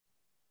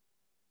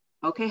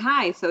Okay,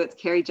 hi. So it's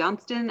Carrie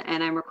Johnston,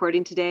 and I'm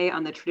recording today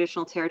on the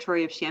traditional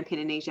territory of Champagne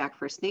and Ajax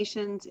First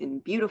Nations in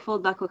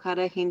beautiful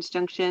Dakwakata, Haines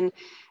Junction.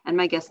 And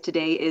my guest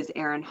today is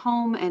Erin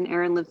Holm, and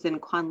Erin lives in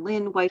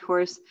Kwanlin,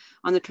 Whitehorse,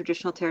 on the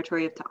traditional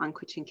territory of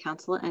Ta'anquichin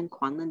Council and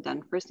Kwanlin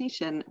Dun First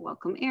Nation.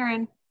 Welcome,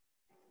 Erin.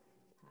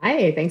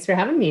 Hi, thanks for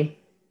having me.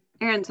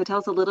 Erin, so tell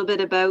us a little bit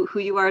about who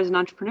you are as an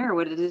entrepreneur,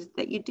 what it is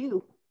that you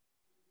do.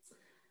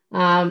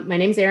 My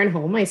name's Erin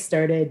Holm. I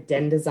started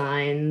Den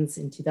Designs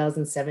in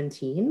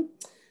 2017,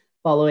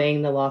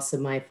 following the loss of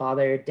my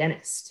father,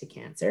 Dennis, to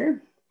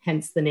cancer,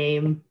 hence the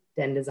name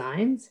Den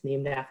Designs,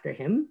 named after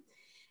him.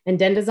 And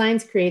Den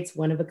Designs creates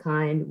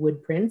one-of-a-kind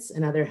wood prints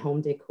and other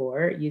home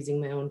decor using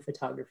my own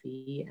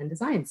photography and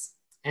designs.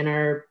 And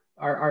our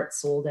art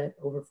sold at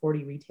over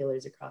 40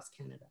 retailers across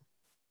Canada.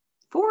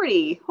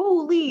 40,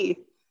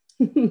 holy.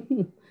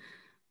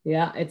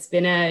 Yeah, it's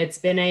been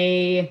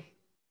a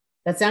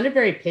that sounded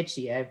very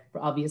pitchy. I've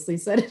obviously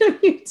said it a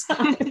few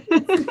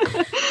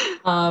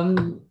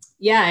times.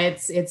 Yeah,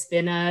 it's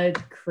been a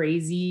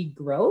crazy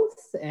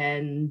growth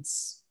and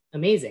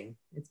amazing.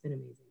 It's been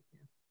amazing. Yeah.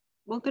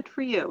 Well, good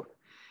for you.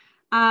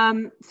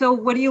 So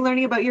what are you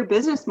learning about your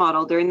business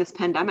model during this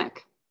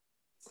pandemic?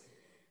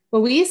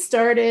 Well, we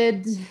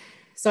started,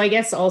 so I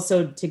guess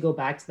also to go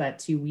back to that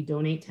too, we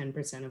donate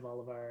 10% of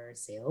all of our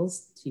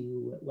sales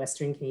to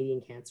Western Canadian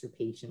Cancer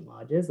Patient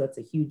Lodges. That's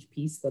a huge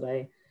piece that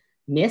I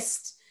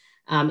missed.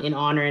 In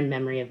honor and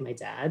memory of my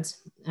dad.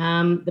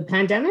 The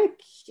pandemic,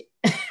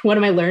 what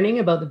am I learning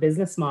about the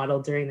business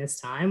model during this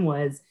time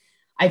was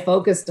I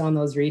focused on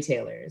those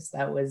retailers.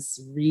 That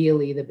was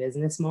really the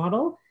business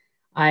model.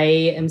 I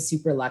am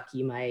super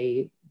lucky.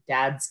 My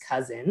dad's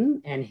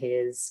cousin and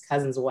his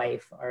cousin's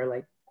wife are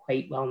like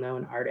quite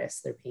well-known artists.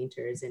 They're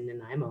painters in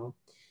Nanaimo.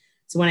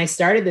 So when I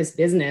started this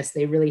business,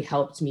 they really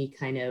helped me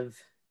kind of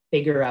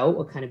figure out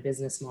what kind of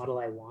business model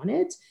I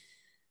wanted.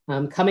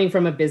 Coming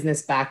from a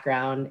business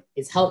background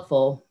is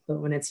helpful,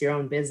 but when it's your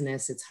own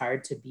business, it's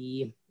hard to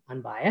be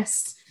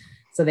unbiased.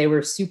 So they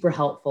were super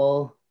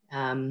helpful,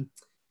 helping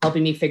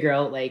me figure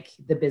out like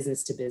the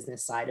business to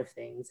business side of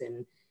things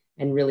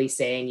and really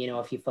saying, you know,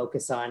 if you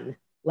focus on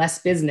less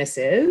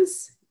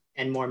businesses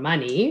and more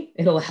money,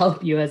 it'll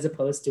help you as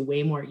opposed to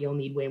way more, you'll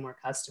need way more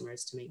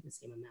customers to make the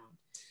same amount.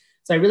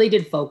 So I really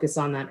did focus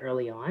on that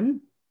early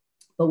on.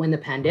 But when the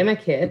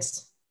pandemic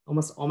hit,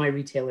 almost all my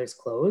retailers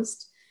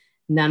closed.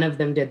 None of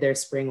them did their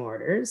spring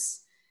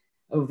orders.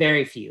 Oh,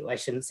 very few, I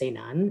shouldn't say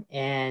none.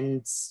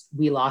 And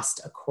we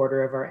lost a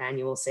quarter of our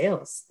annual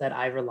sales that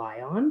I rely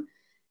on.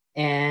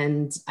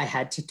 And I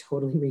had to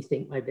totally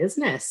rethink my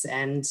business.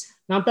 And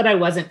not that I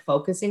wasn't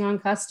focusing on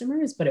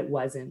customers, but it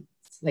wasn't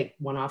like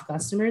one-off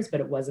customers, but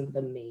it wasn't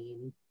the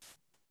main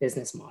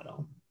business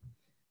model.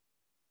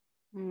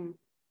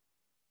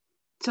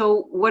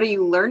 So what are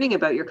you learning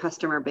about your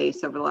customer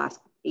base over the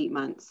last 8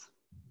 months?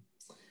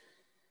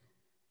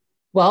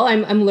 Well,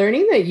 I'm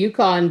learning that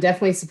Yukon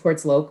definitely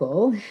supports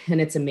local, and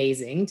it's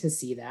amazing to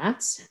see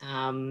that.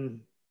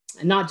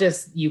 Not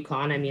just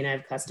Yukon, I mean, I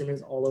have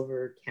customers all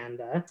over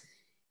Canada,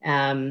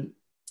 and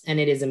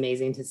it is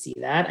amazing to see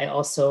that. I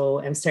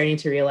also am starting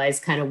to realize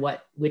kind of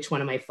which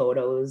one of my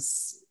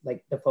photos,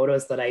 like the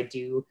photos that I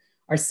do,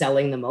 are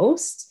selling the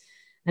most.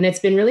 And it's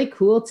been really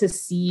cool to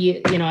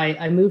see, you know,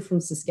 I moved from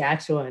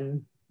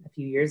Saskatchewan a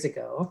few years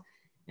ago.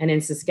 And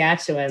in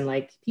Saskatchewan,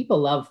 like people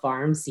love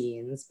farm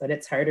scenes, but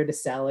it's harder to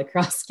sell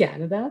across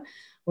Canada.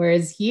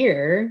 Whereas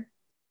here,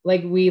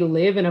 like we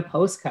live in a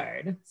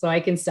postcard. So I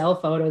can sell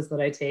photos that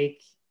I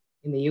take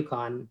in the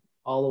Yukon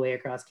all the way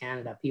across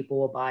Canada. People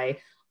will buy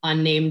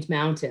unnamed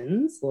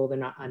mountains. Well, they're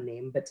not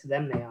unnamed, but to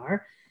them they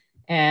are.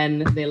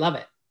 And they love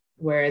it.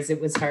 Whereas it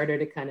was harder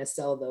to kind of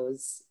sell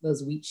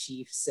those wheat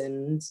sheafs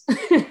and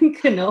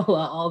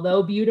canola,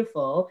 although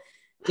beautiful,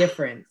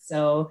 different.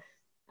 So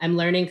I'm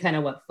learning kind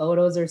of what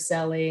photos are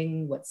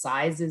selling, what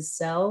sizes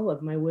sell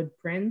of my wood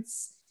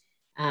prints,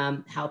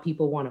 how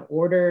people want to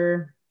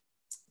order.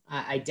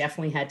 I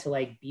definitely had to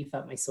like beef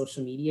up my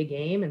social media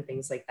game and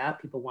things like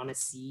that. People want to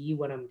see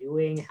what I'm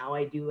doing, how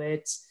I do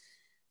it.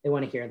 They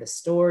want to hear the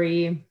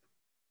story.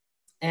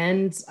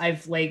 And I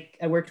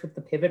worked with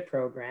the Pivot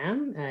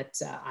program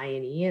at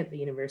INE at the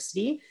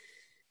university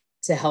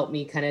to help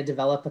me kind of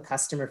develop a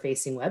customer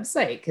facing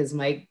website. Because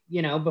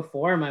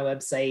before my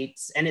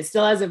website, and it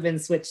still hasn't been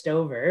switched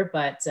over,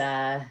 but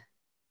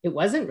it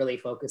wasn't really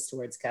focused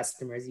towards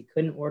customers. You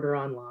couldn't order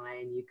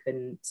online.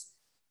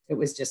 It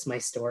was just my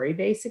story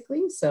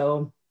basically.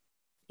 So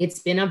it's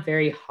been a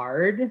very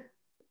hard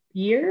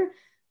year,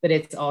 but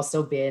it's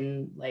also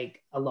been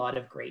like a lot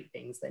of great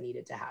things that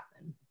needed to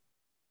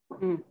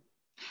happen.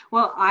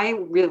 Well,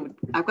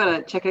 I've got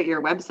to check out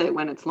your website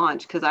when it's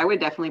launched because I would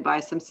definitely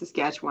buy some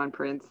Saskatchewan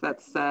prints.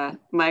 That's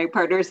my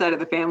partner's side of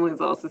the family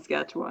is all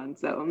Saskatchewan.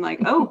 So I'm like,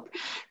 oh,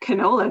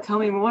 canola, tell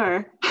me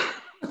more.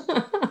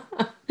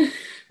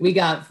 we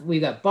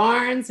got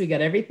barns, we got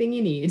everything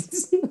you need.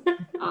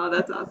 Oh,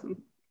 that's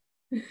awesome.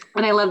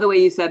 And I love the way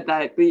you said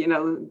that, you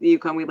know, the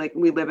Yukon,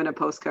 we live in a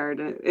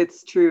postcard.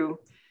 It's true.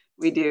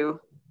 We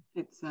do.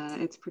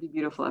 It's pretty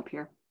beautiful up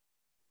here.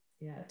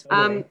 Yeah,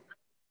 totally.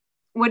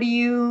 what do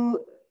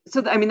you,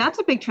 so I mean, that's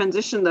a big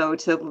transition though,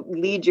 to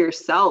lead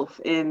yourself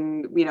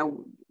in,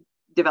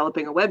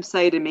 developing a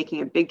website and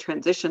making a big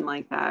transition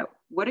like that.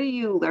 What are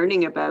you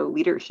learning about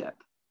leadership?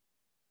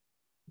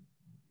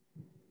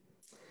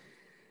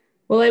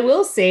 Well, I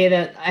will say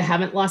that I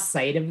haven't lost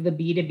sight of the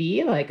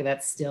B2B. Like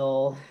that's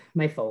still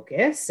my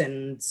focus,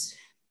 and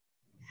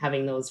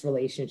having those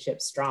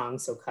relationships strong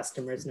so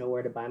customers know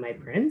where to buy my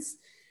prints.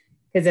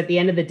 Because at the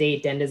end of the day,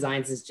 Den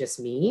Designs is just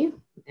me,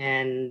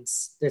 and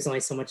there's only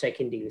so much I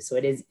can do. So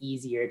it is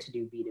easier to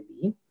do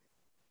B2B.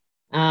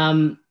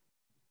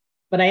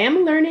 But I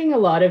am learning a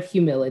lot of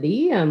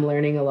humility. I'm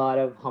learning a lot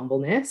of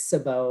humbleness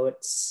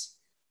about,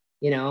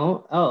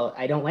 oh,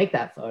 I don't like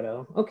that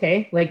photo.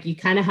 Okay. Like you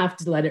kind of have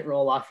to let it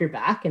roll off your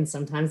back. And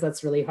sometimes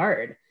that's really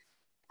hard.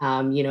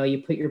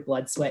 You put your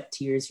blood, sweat,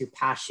 tears, your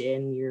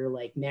passion, your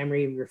like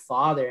memory of your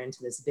father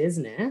into this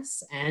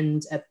business.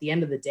 And at the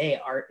end of the day,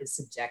 art is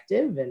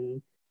subjective,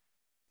 and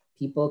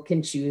people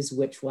can choose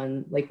which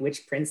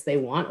prints they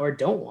want or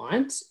don't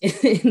want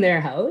in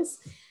their house.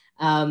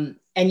 And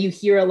you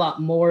hear a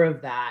lot more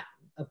of that,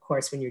 of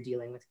course, when you're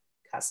dealing with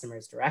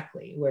customers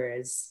directly,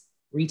 whereas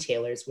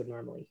retailers would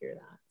normally hear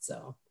that.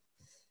 So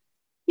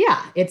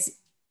yeah, it's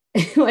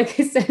like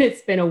I said,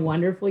 it's been a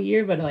wonderful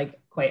year, but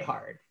like quite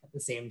hard at the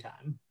same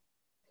time.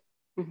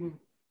 Mm-hmm.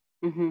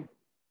 Mm-hmm.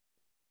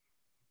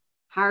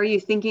 How are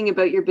you thinking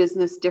about your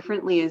business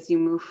differently as you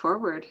move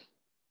forward?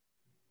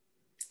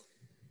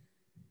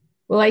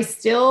 Well, I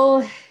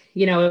still,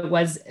 it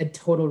was a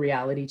total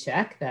reality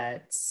check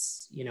that,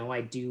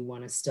 I do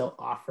want to still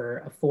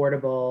offer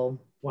affordable,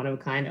 one of a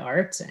kind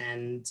art.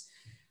 And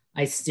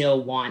I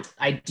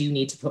do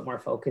need to put more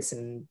focus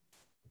in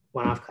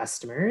one-off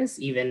customers.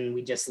 Even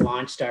we just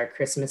launched our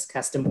Christmas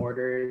custom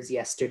orders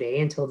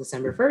yesterday until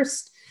December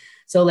 1st.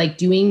 So like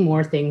doing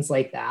more things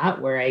like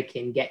that, where I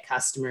can get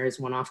customers,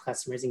 one-off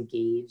customers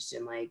engaged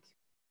and like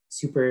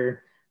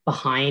super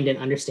behind and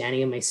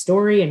understanding of my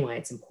story and why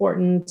it's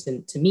important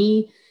to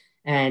me,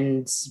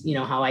 and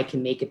how I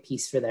can make a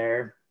piece for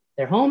their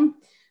home.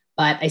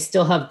 But I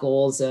still have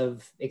goals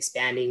of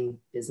expanding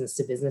business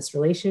to business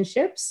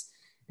relationships,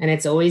 and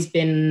it's always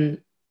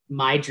been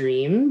my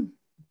dream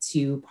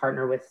to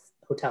partner with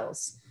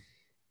hotels.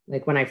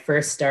 Like when I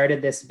first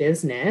started this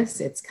business,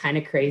 it's kind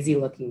of crazy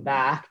looking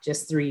back,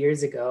 just 3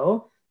 years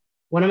ago,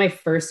 one of my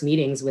first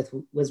meetings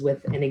was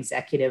with an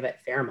executive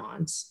at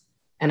Fairmont,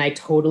 and I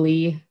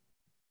totally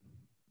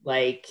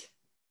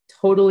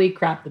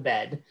crapped the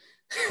bed.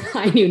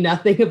 I knew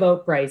nothing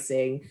about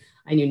pricing.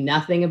 I knew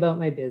nothing about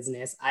my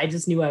business. I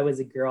just knew I was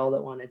a girl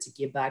that wanted to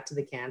give back to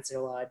the cancer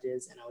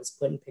lodges, and I was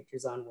putting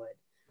pictures on wood.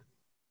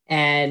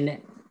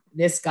 And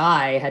this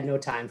guy had no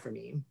time for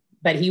me,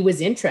 but he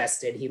was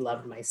interested. He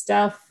loved my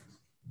stuff.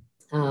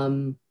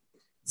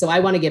 So I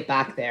want to get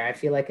back there. I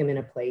feel like I'm in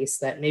a place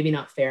that maybe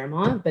not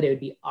Fairmont, but it would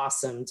be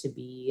awesome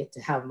to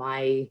have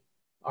my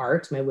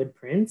art, my wood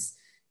prints,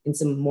 in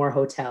some more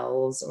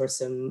hotels or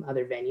some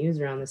other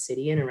venues around the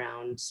city and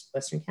around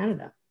Western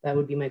Canada. That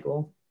would be my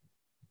goal.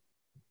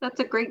 That's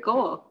a great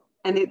goal.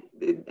 And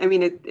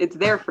it's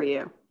there for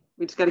you.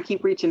 We just got to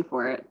keep reaching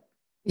for it.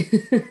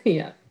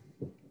 Yeah.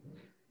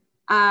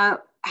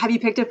 Have you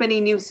picked up any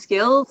new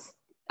skills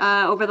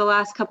over the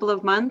last couple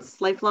of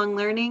months, lifelong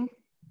learning?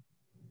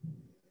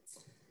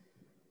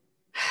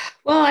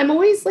 Well, I'm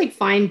always like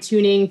fine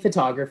tuning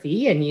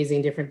photography and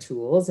using different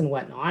tools and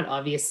whatnot.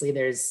 Obviously,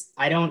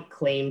 I don't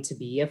claim to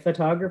be a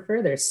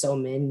photographer. There's so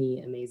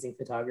many amazing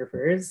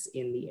photographers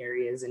in the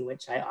areas in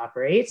which I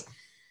operate.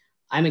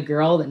 I'm a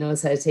girl that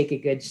knows how to take a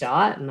good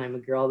shot, and I'm a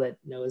girl that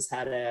knows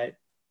how to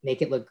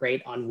make it look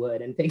great on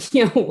wood and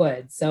picking out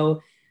wood.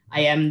 So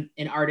I am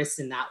an artist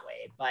in that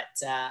way,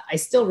 but I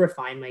still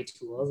refine my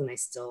tools, and I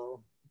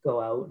still go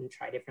out and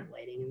try different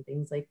lighting and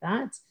things like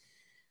that.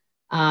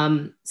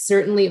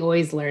 Certainly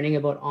always learning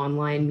about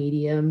online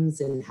mediums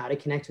and how to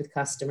connect with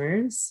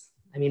customers.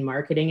 I mean,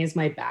 marketing is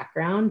my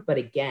background, but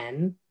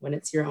again, when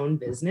it's your own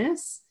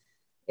business,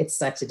 it's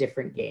such a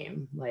different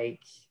game.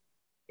 Like,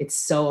 it's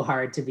so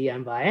hard to be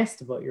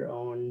unbiased about your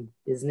own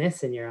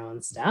business and your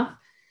own stuff.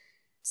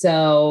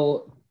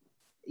 So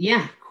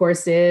yeah,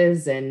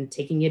 courses and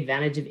taking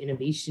advantage of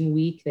Innovation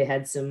Week. They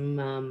had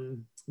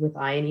some, with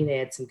INE, they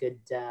had some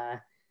good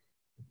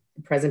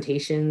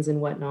presentations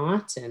and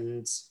whatnot.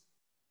 And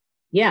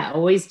yeah,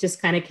 always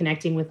just kind of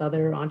connecting with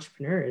other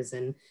entrepreneurs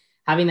and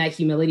having that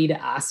humility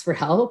to ask for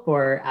help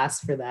or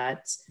ask for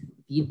that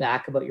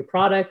feedback about your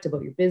product,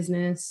 about your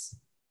business.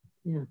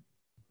 Yeah.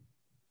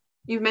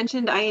 You've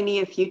mentioned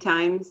INE a few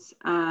times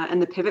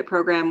and the Pivot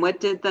program.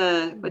 What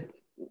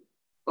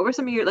were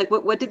some of your,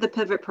 what did the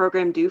Pivot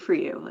program do for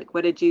you? Like,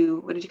 what did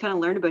you kind of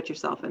learn about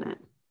yourself in it?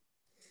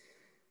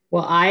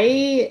 Well,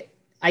 I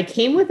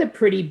came with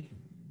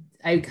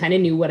I kind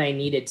of knew what I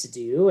needed to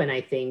do. And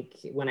I think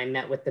when I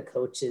met with the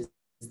coaches,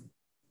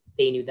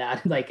 they knew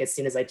that, like, as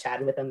soon as I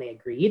chatted with them, they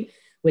agreed,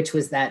 which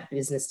was that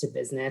business to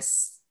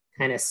business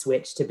kind of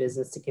switch to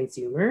business to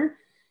consumer.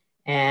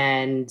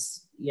 And,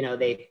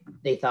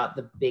 they thought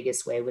the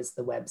biggest way was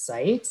the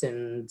website.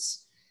 And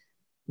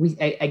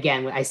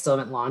again, I still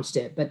haven't launched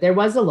it, but there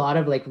was a lot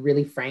of like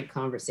really frank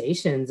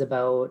conversations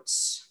about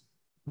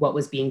what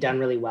was being done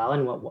really well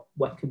and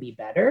what could be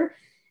better.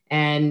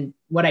 And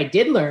what I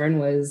did learn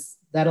was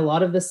that a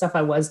lot of the stuff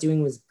I was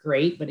doing was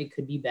great, but it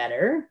could be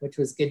better, which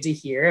was good to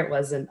hear. It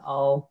wasn't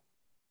all,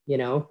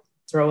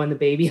 throwing the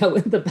baby out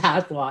with the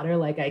bathwater.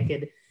 Like I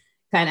could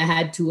kind of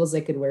had tools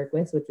I could work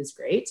with, which was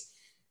great.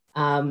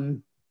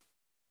 But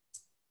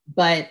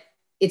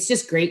it's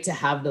just great to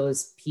have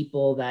those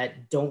people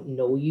that don't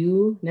know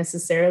you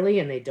necessarily,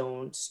 and they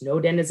don't know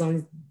den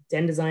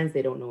designs,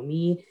 they don't know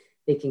me.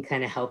 They can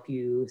kind of help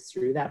you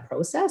through that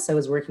process. I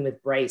was working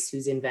with Bryce,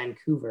 who's in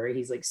Vancouver.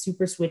 He's like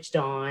super switched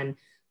on,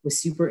 was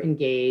super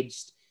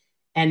engaged.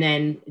 And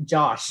then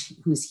Josh,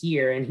 who's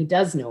here, and he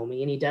does know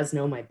me and he does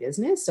know my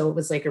business. So it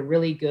was like a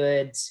really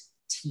good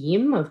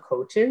team of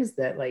coaches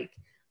that like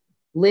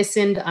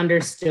listened,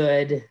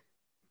 understood,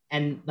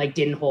 and like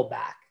didn't hold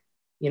back.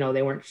 They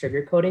weren't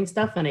sugarcoating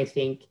stuff. And I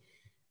think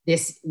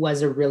this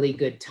was a really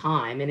good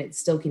time, and it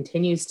still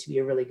continues to be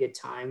a really good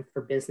time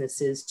for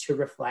businesses to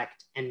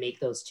reflect and make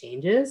those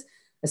changes,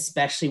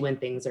 especially when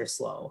things are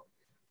slow.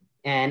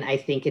 And I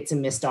think it's a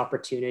missed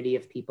opportunity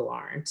if people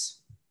aren't.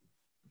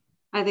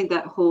 I think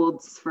that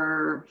holds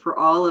for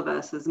all of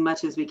us as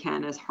much as we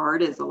can, as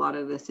hard as a lot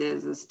of this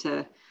is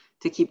to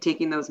keep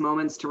taking those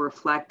moments to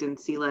reflect and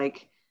see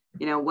like,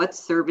 what's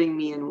serving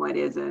me and what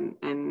isn't,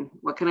 and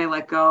what can I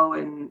let go,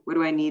 and what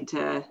do I need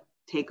to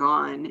take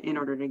on in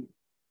order to,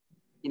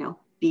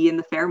 be in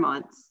the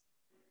Fairmonts.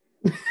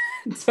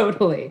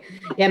 Totally.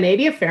 Yeah,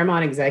 maybe a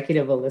Fairmont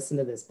executive will listen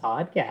to this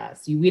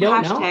podcast. We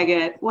don't know.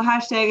 We'll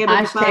hashtag it.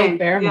 Hashtag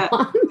Fairmont.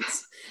 Yeah.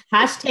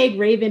 Hashtag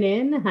Raven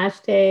Inn.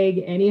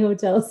 Hashtag any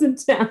hotels in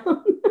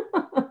town.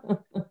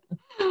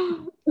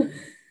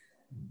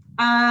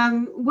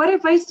 What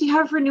advice do you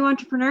have for new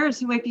entrepreneurs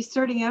who might be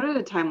starting out at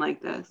a time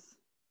like this?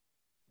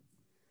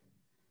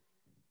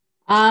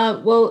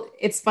 Well,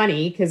 it's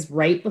funny because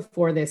right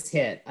before this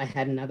hit, I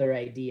had another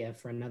idea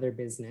for another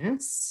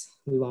business.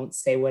 We won't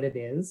say what it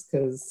is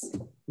because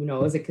who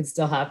knows, it could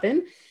still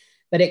happen,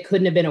 but it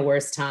couldn't have been a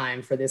worse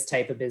time for this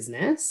type of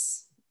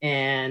business.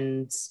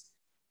 And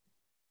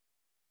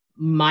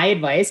my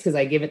advice, because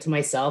I give it to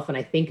myself and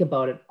I think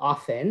about it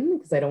often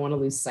because I don't want to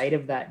lose sight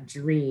of that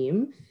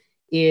dream,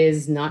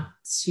 is not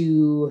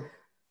to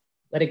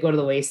let it go to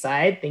the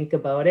wayside. Think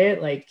about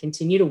it, like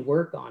continue to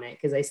work on it.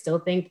 Because I still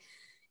think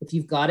if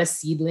you've got a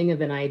seedling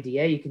of an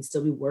idea, you can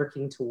still be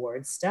working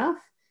towards stuff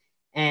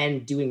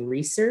and doing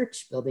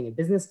research, building a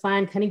business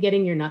plan, kind of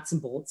getting your nuts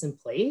and bolts in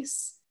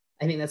place.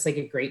 I think that's like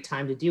a great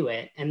time to do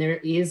it. And there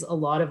is a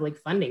lot of like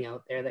funding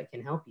out there that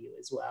can help you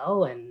as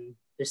well. And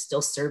there's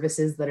still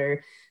services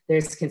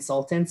there's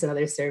consultants and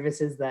other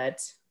services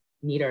that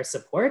need our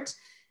support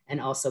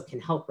and also can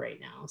help right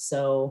now.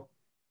 So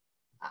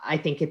I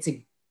think it's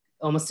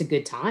almost a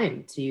good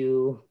time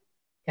to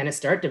kind of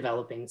start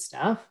developing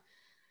stuff.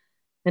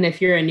 And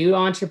if you're a new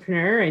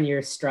entrepreneur and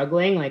you're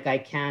struggling, like I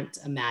can't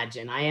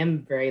imagine. I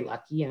am very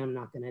lucky and I'm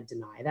not going to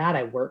deny that.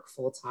 I work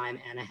full time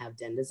and I have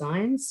den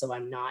designs. So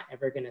I'm not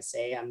ever going to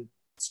say I'm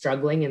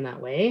struggling in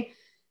that way.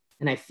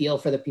 And I feel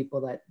for the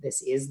people that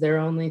this is their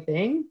only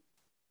thing,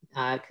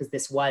 because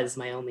this was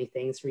my only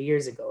thing 3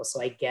 years ago.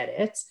 So I get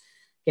it,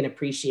 can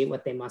appreciate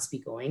what they must be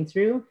going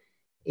through.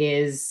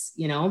 Is,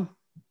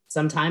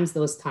 sometimes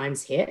those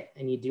times hit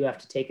and you do have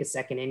to take a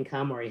second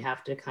income, or you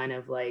have to kind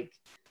of like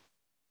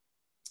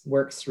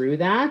work through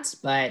that.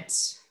 But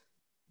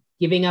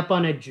giving up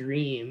on a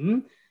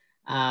dream,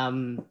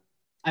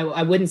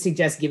 I wouldn't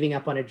suggest giving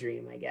up on a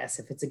dream, I guess.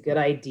 If it's a good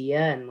idea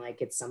and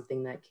like it's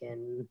something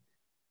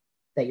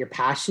that you're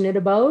passionate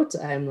about,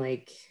 I'm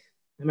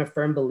a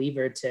firm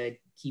believer to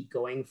keep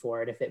going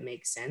for it if it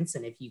makes sense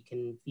and if you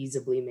can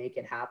feasibly make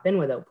it happen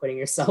without putting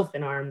yourself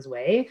in harm's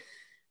way.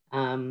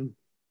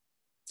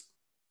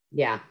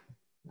 Yeah,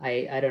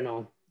 I don't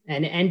know.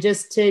 And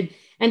just to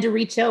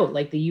reach out,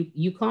 like the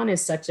Yukon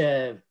is such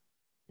an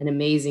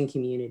amazing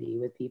community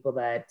with people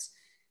that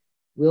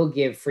will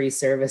give free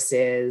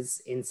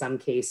services in some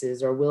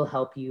cases, or will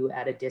help you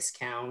at a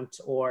discount,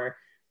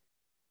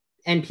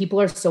 and people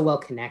are so well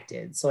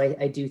connected. So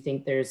I do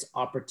think there's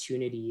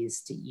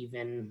opportunities to,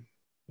 even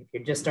if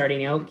you're just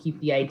starting out, keep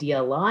the idea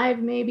alive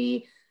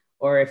maybe,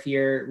 or if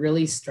you're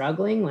really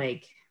struggling,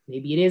 like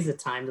maybe it is a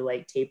time to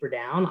like taper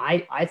down.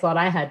 I thought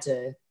I had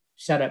to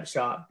shut up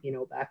shop,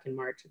 back in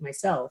March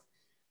myself,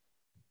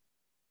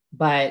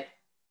 but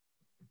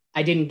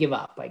I didn't give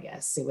up, I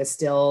guess. I was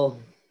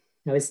still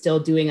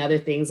doing other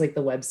things like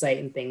the website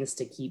and things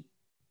to keep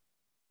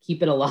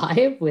it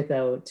alive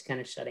without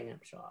kind of shutting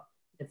up shop,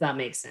 if that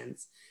makes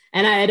sense.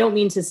 And I don't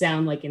mean to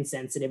sound like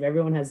insensitive.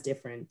 Everyone has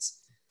different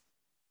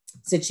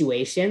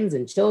situations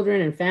and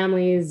children and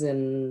families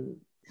and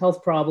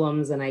health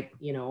problems. And I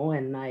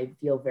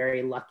feel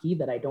very lucky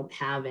that I don't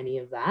have any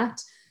of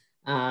that.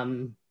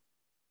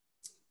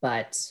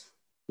 But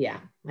yeah,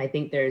 I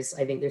think there's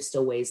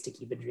still ways to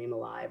keep a dream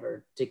alive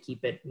or to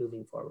keep it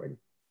moving forward.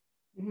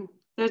 Mhm.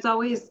 There's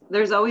always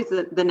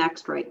the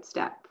next right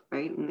step,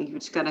 right? And you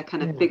just gotta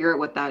kind of Yeah. figure out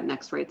what that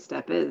next right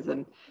step is.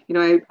 And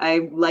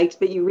I liked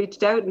that you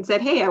reached out and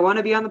said, "Hey, I want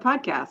to be on the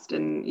podcast."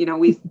 And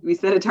we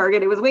set a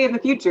target. It was way in the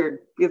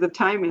future because of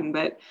timing,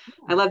 but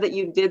I love that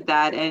you did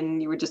that,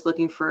 and you were just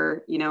looking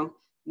for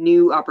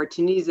new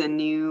opportunities and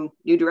new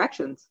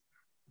directions.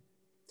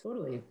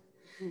 Totally.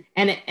 Mm.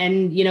 And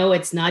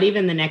it's not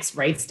even the next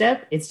right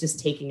step, it's just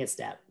taking a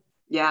step.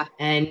 Yeah.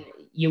 And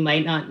you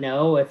might not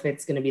know if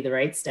it's going to be the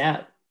right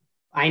step.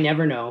 I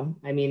never know.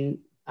 I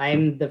mean,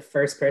 I'm the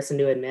first person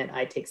to admit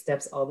I take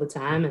steps all the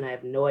time and I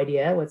have no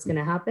idea what's going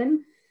to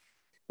happen,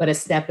 but a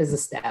step is a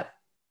step.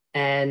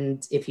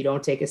 And if you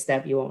don't take a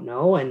step, you won't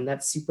know. And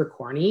that's super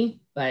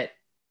corny, but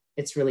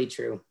it's really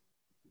true.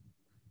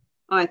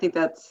 Oh, I think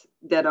that's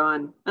dead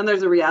on. And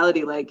there's a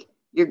reality, like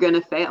you're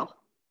gonna fail.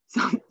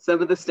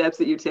 Some of the steps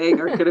that you take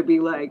are gonna be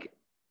like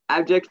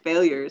abject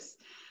failures,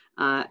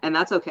 and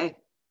that's okay.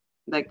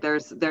 Like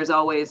there's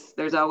always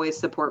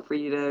support for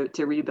you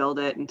to rebuild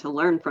it and to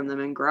learn from them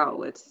and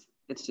grow. It's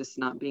just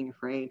not being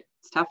afraid.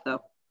 It's tough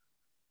though.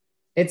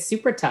 It's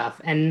super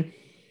tough. And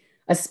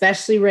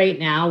especially right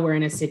now, we're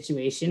in a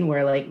situation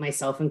where, like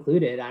myself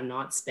included, I'm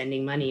not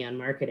spending money on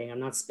marketing. I'm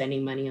not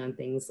spending money on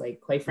things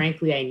like, quite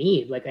frankly, I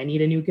need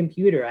a new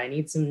computer. I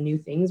need some new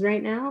things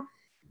right now.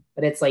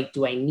 But it's like,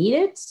 do I need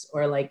it?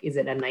 Or like, is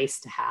it a nice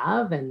to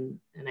have? And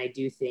I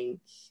do think,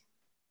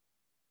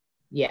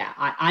 yeah,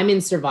 I'm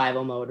in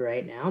survival mode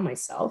right now,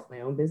 myself,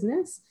 my own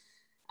business.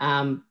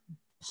 Um,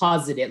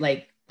 Positive,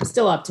 like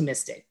still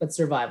optimistic, but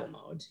survival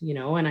mode,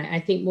 and I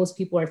think most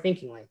people are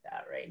thinking like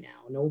that right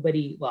now.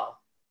 Nobody, well,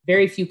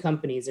 very few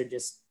companies are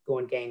just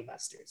going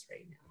gangbusters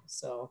right now.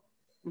 So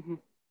Mm-hmm.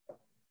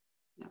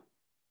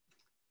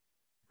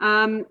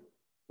 Yeah.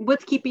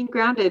 What's keeping you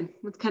grounded?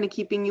 What's kind of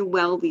keeping you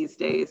well these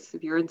days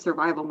if you're in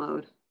survival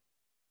mode?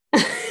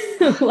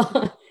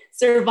 well,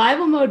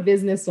 survival mode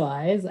business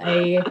wise,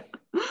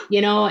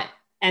 you know,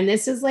 and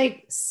this is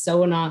like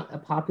so not a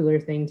popular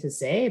thing to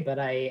say, but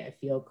I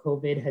feel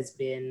COVID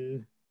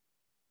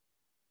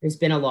there's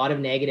been a lot of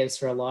negatives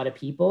for a lot of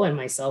people, and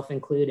myself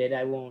included.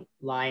 I won't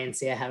lie and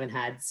say I haven't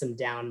had some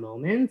down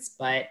moments,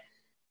 but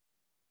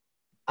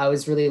I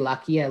was really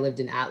lucky. I lived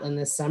in Atlin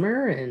this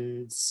summer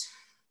and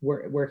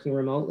working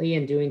remotely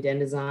and doing den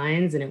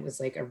designs. And it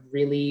was like a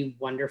really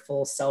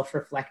wonderful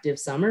self-reflective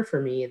summer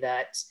for me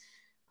that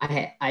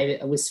I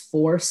was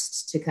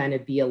forced to kind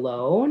of be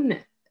alone,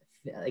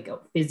 like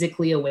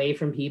physically away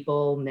from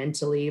people,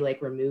 mentally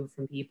like removed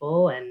from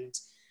people, and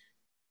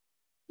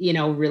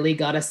really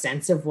got a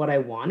sense of what I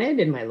wanted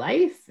in my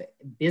life,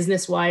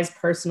 business wise,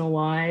 personal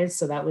wise.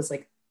 So that was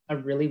like a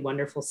really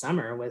wonderful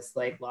summer with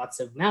like lots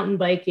of mountain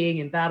biking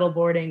and paddle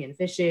boarding and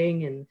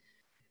fishing. And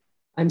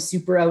I'm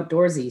super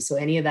outdoorsy. So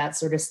any of that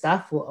sort of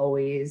stuff will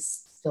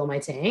always fill my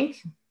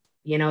tank.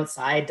 Being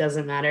outside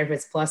doesn't matter if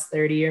it's plus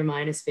 30 or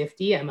minus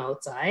 50, I'm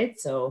outside.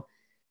 So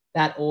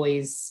that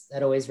always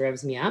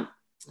revs me up.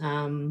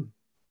 And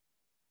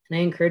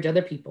I encourage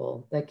other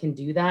people that can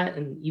do that.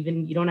 And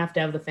even you don't have to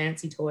have the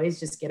fancy toys,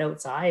 just get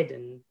outside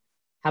and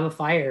have a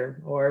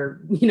fire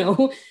or,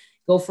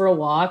 go for a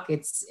walk.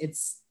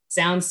 It's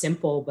sounds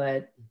simple,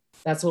 but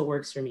that's what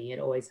works for me. It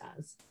always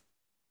has.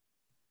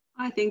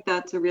 I think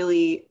that's a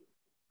really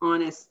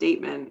honest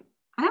statement.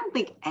 I don't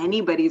think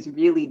anybody's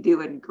really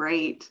doing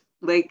great.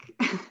 Like,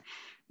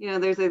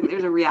 there's a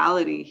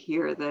reality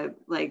here that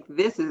like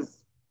this is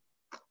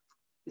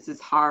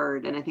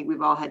hard, and I think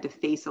we've all had to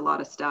face a lot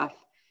of stuff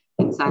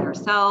inside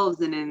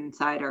ourselves and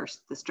inside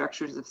the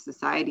structures of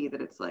society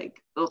that it's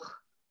like, ugh,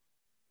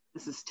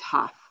 this is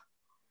tough.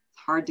 It's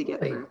hard to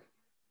get Totally. through.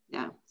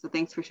 Yeah. So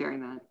thanks for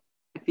sharing that.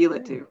 I feel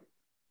it Yeah. too.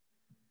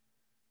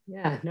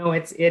 Yeah, no,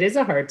 it is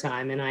a hard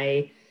time. And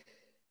I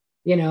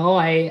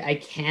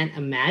can't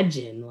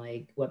imagine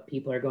like what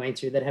people are going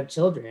through that have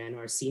children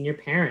or senior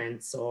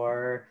parents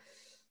or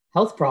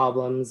health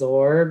problems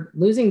or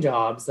losing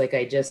jobs. Like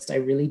I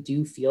really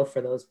do feel for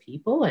those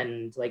people,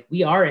 and like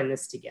we are in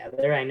this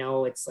together. I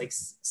know it's like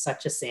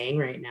such a saying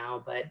right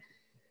now, but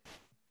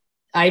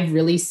I've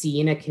really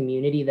seen a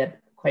community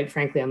that, quite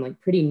frankly, I'm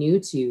like pretty new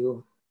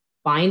to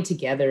bind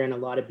together in a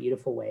lot of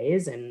beautiful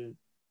ways. And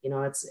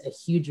it's a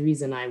huge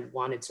reason I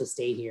wanted to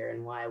stay here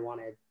and why I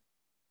wanted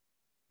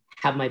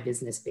have my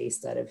business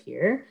based out of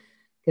here.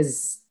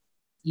 Because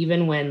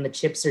even when the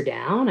chips are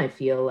down, I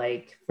feel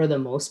like for the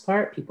most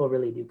part, people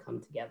really do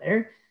come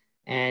together.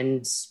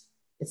 And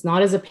it's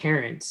not as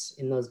apparent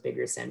in those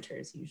bigger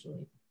centers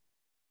usually.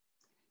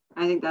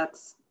 I think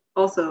that's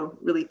also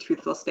really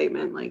truthful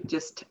statement, like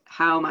just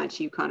how much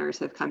Yukoners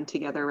have come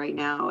together right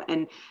now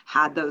and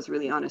had those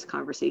really honest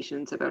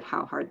conversations about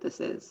how hard this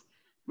is.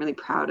 I'm really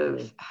proud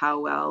of how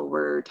well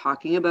we're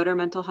talking about our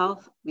mental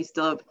health. We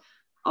still have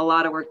a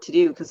lot of work to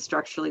do because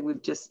structurally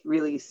we've just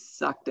really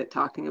sucked at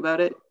talking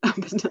about it up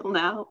until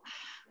now.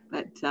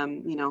 But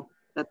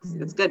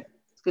it's good.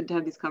 It's good to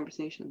have these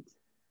conversations.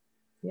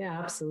 Yeah,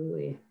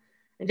 absolutely.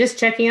 And just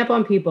checking up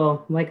on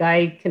people. Like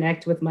I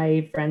connect with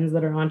my friends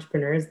that are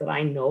entrepreneurs that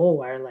I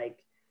know are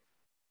like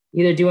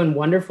either doing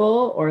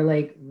wonderful or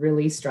like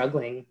really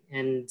struggling.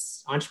 And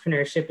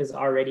entrepreneurship is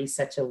already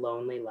such a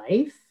lonely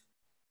life.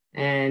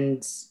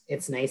 And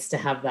it's nice to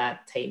have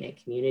that tight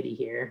knit community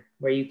here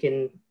where you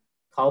can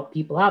call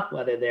people up,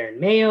 whether they're in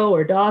Mayo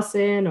or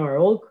Dawson or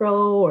Old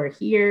Crow or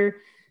here.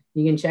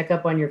 You can check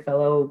up on your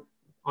fellow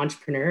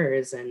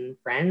entrepreneurs and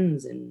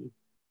friends and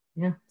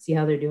yeah, see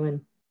how they're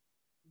doing.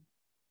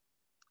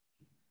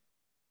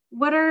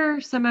 What are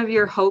some of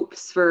your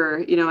hopes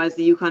for, as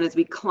the Yukon, as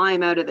we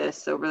climb out of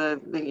this over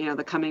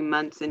the coming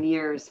months and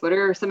years? What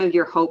are some of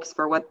your hopes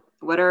for what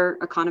our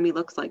economy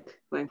looks like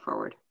going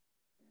forward?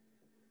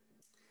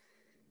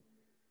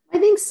 I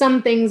think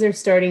some things are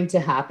starting to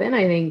happen.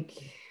 I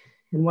think,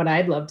 and what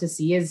I'd love to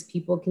see is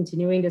people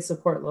continuing to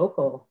support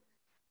local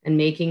and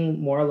making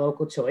more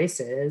local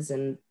choices.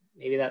 And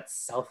maybe that's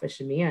selfish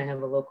of me. I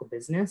have a local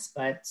business,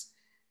 but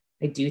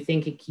I do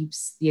think it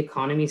keeps the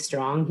economy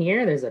strong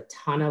here. There's a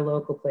ton of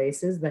local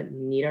places that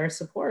need our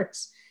support.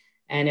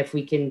 And if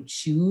we can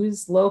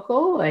choose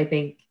local, I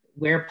think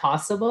where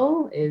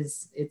possible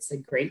it's a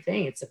great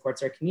thing. It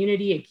supports our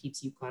community. It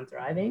keeps Yukon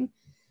thriving.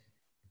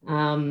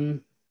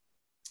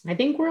 I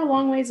think we're a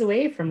long ways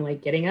away from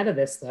like getting out of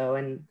this though.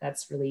 And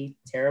that's really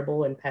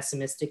terrible and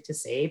pessimistic to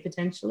say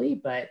potentially,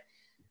 but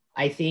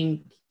I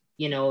think,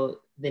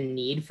 the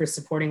need for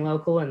supporting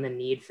local and the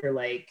need for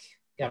like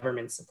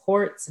government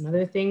supports and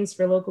other things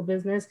for local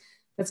business,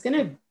 that's going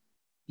to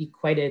be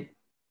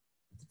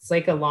it's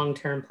like a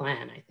long-term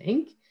plan, I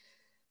think.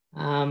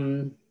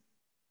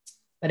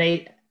 But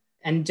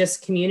and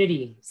just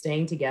community,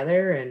 staying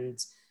together and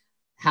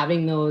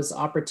having those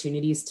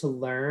opportunities to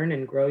learn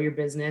and grow your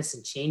business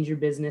and change your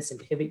business and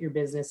pivot your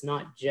business,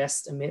 not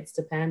just amidst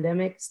a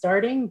pandemic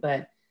starting,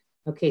 but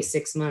okay,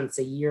 6 months,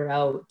 a year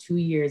out, 2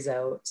 years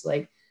out,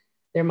 like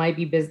there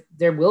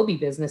will be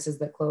businesses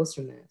that close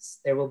from this.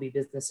 There will be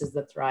businesses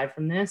that thrive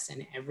from this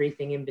and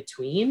everything in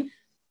between.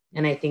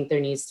 And I think there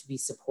needs to be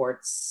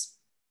supports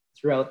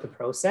throughout the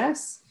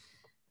process,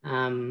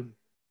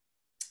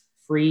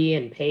 free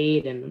and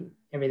paid and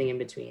everything in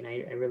between.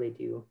 I really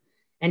do.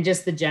 And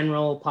just the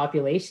general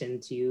population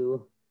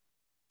to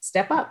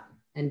step up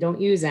and don't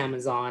use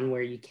Amazon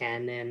where you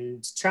can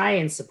and try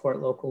and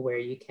support local where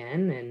you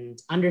can and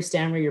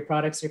understand where your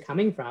products are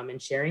coming from and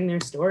sharing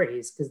their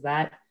stories, because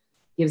that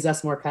gives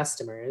us more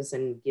customers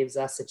and gives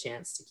us a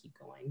chance to keep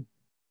going.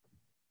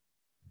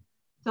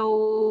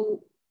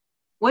 So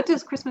what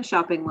does Christmas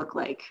shopping look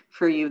like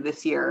for you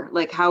this year?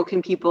 Like how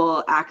can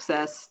people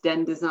access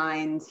Den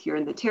Designs here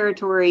in the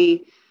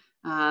territory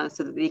so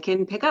that they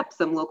can pick up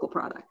some local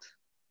product?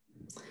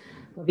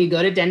 If you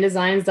go to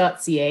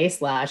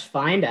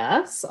dendesigns.ca/find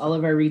us, all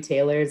of our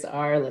retailers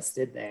are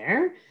listed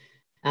there.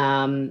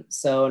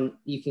 So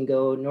you can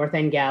go North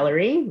End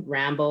Gallery,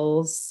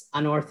 Rambles,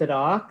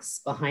 Unorthodox,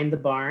 Behind the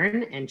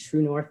Barn, and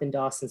True North in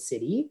Dawson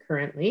City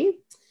currently.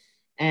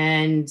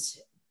 And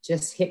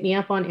just hit me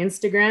up on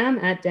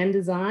Instagram at Den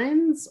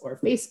Designs or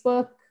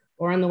Facebook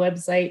or on the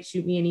website,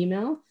 shoot me an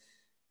email.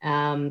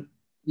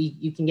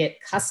 You can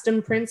get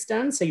custom prints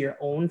done. So your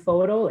own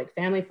photo, like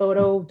family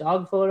photo,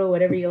 dog photo,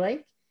 whatever you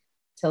like,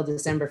 till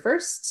December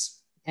 1st.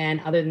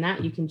 And other than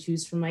that, you can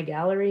choose from my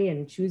gallery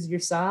and choose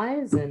your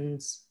size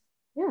and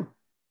yeah.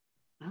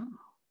 Oh.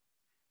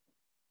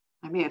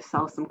 I may have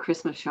solved some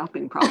Christmas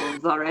shopping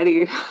problems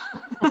already.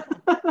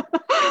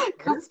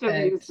 Custom,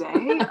 you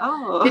say?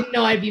 Oh. Didn't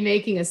know I'd be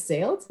making a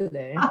sale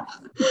today.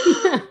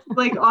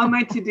 Like on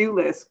my to-do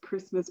list,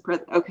 Christmas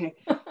present. Okay.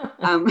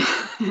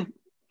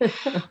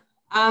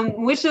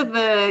 Which of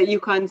the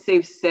Yukon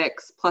Save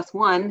 6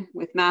 +1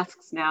 with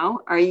masks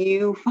now are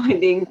you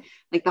finding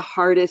like the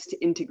hardest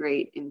to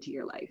integrate into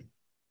your life?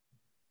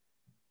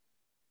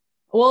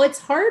 Well, it's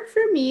hard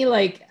for me.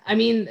 Like, I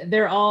mean,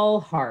 they're all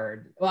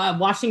hard.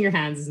 Washing your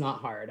hands is not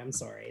hard. I'm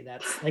sorry.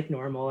 That's like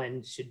normal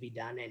and should be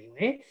done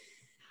anyway.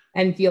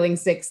 And feeling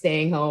sick,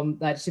 staying home,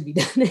 that should be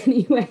done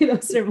anyway.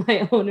 Those are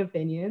my own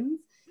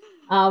opinions.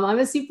 I'm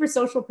a super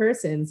social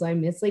person, so I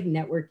miss like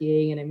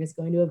networking and I miss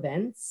going to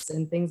events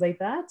and things like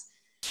that.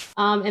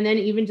 And then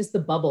even just the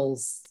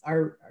bubbles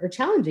are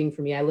challenging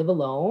for me. I live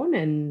alone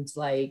and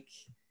like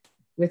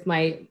with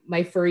my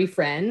furry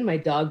friend, my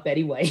dog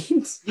Betty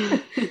White.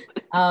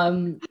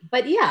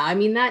 But yeah, I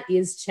mean, that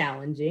is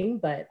challenging,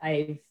 but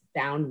I've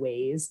found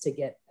ways to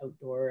get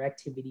outdoor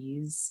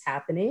activities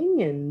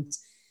happening and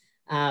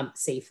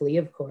safely,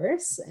 of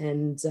course.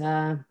 And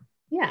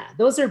yeah,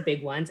 those are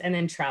big ones. And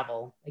then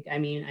travel. Like, I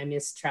mean, I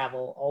miss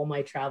travel. All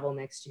my travel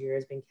next year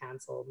has been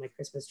canceled. My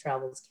Christmas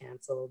travel is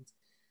canceled.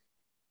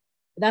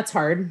 That's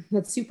hard.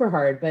 That's super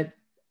hard. But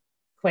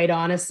quite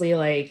honestly,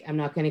 like, I'm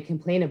not going to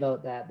complain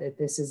about that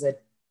this is a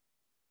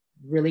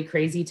really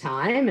crazy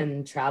time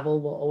and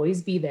travel will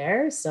always be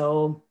there.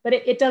 So, but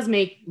it does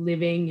make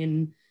living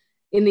in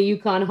the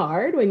Yukon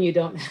hard when you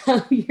don't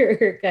have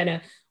your kind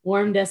of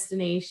warm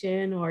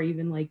destination, or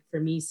even like for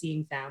me,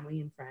 seeing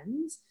family and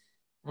friends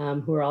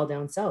who are all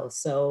down south.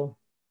 So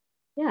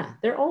yeah,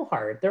 they're all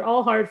hard. They're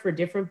all hard for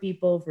different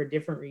people for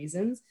different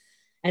reasons.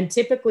 And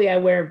typically I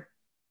wear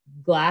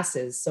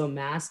glasses. So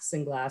masks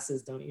and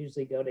glasses don't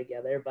usually go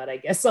together, but I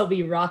guess I'll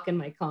be rocking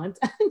my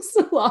contacts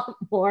a lot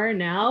more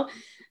now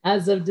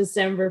as of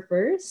December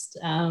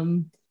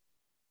 1st.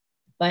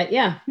 But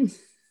yeah.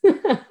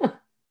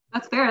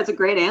 That's fair. That's a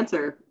great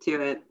answer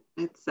to it.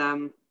 It's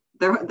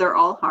they're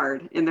all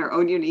hard in their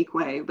own unique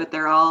way, but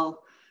they're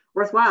all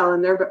worthwhile,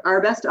 and they're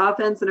our best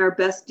offense and our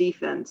best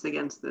defense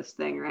against this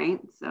thing, right?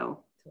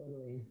 So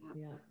totally.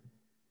 Yeah.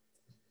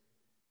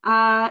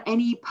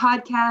 Any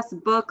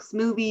podcasts, books,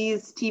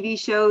 movies, TV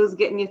shows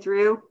getting you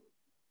through?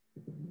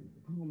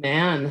 Oh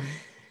man.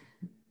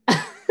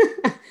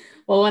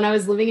 Well, when I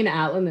was living in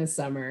Atlanta this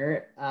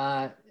summer,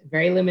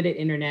 very limited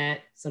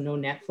internet, so no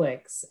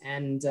Netflix,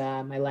 and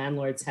my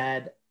landlords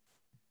had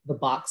the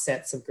box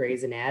sets of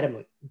Grey's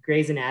Anatomy.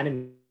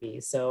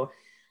 So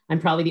I'm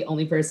probably the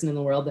only person in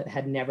the world that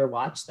had never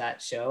watched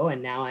that show,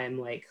 and now I'm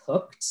like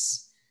hooked.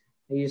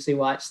 I usually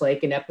watch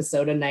like an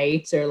episode a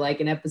night or like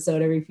an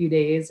episode every few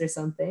days or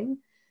something.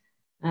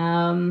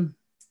 Podcasts.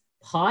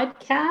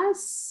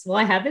 Well,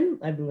 I've been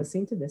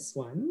listening to this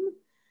one.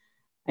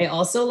 I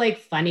also like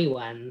funny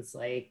ones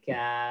like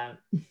Tom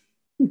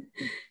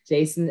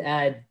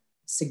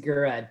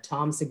Segura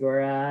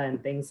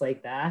and things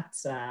like that.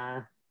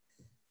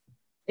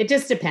 It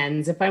just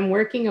depends. If I'm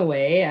working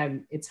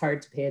away, it's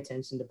hard to pay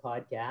attention to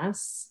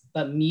podcasts.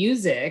 But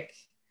music,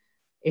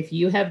 if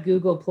you have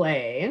Google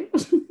Play,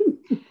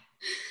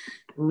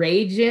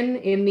 Ragin'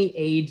 in the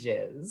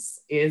Ages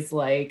is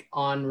like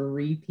on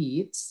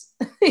repeat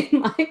in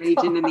my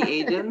Ragin' in the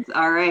Ages.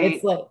 All right.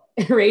 It's like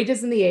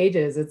Rages in the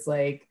Ages. It's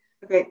like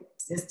okay.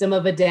 System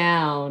of a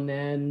Down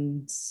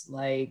and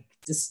like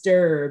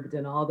Disturbed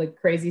and all the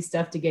crazy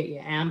stuff to get you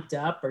amped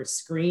up or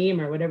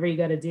scream or whatever you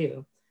got to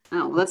do.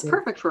 Oh, well, that's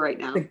perfect for right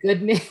now. It's a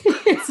good mix.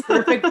 It's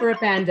perfect for a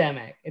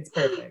pandemic. It's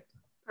perfect.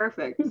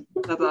 Perfect.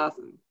 That's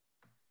awesome.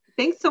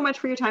 Thanks so much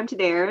for your time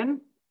today,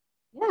 Erin.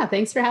 Yeah,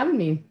 thanks for having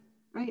me.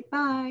 All right,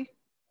 bye.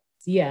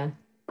 See ya.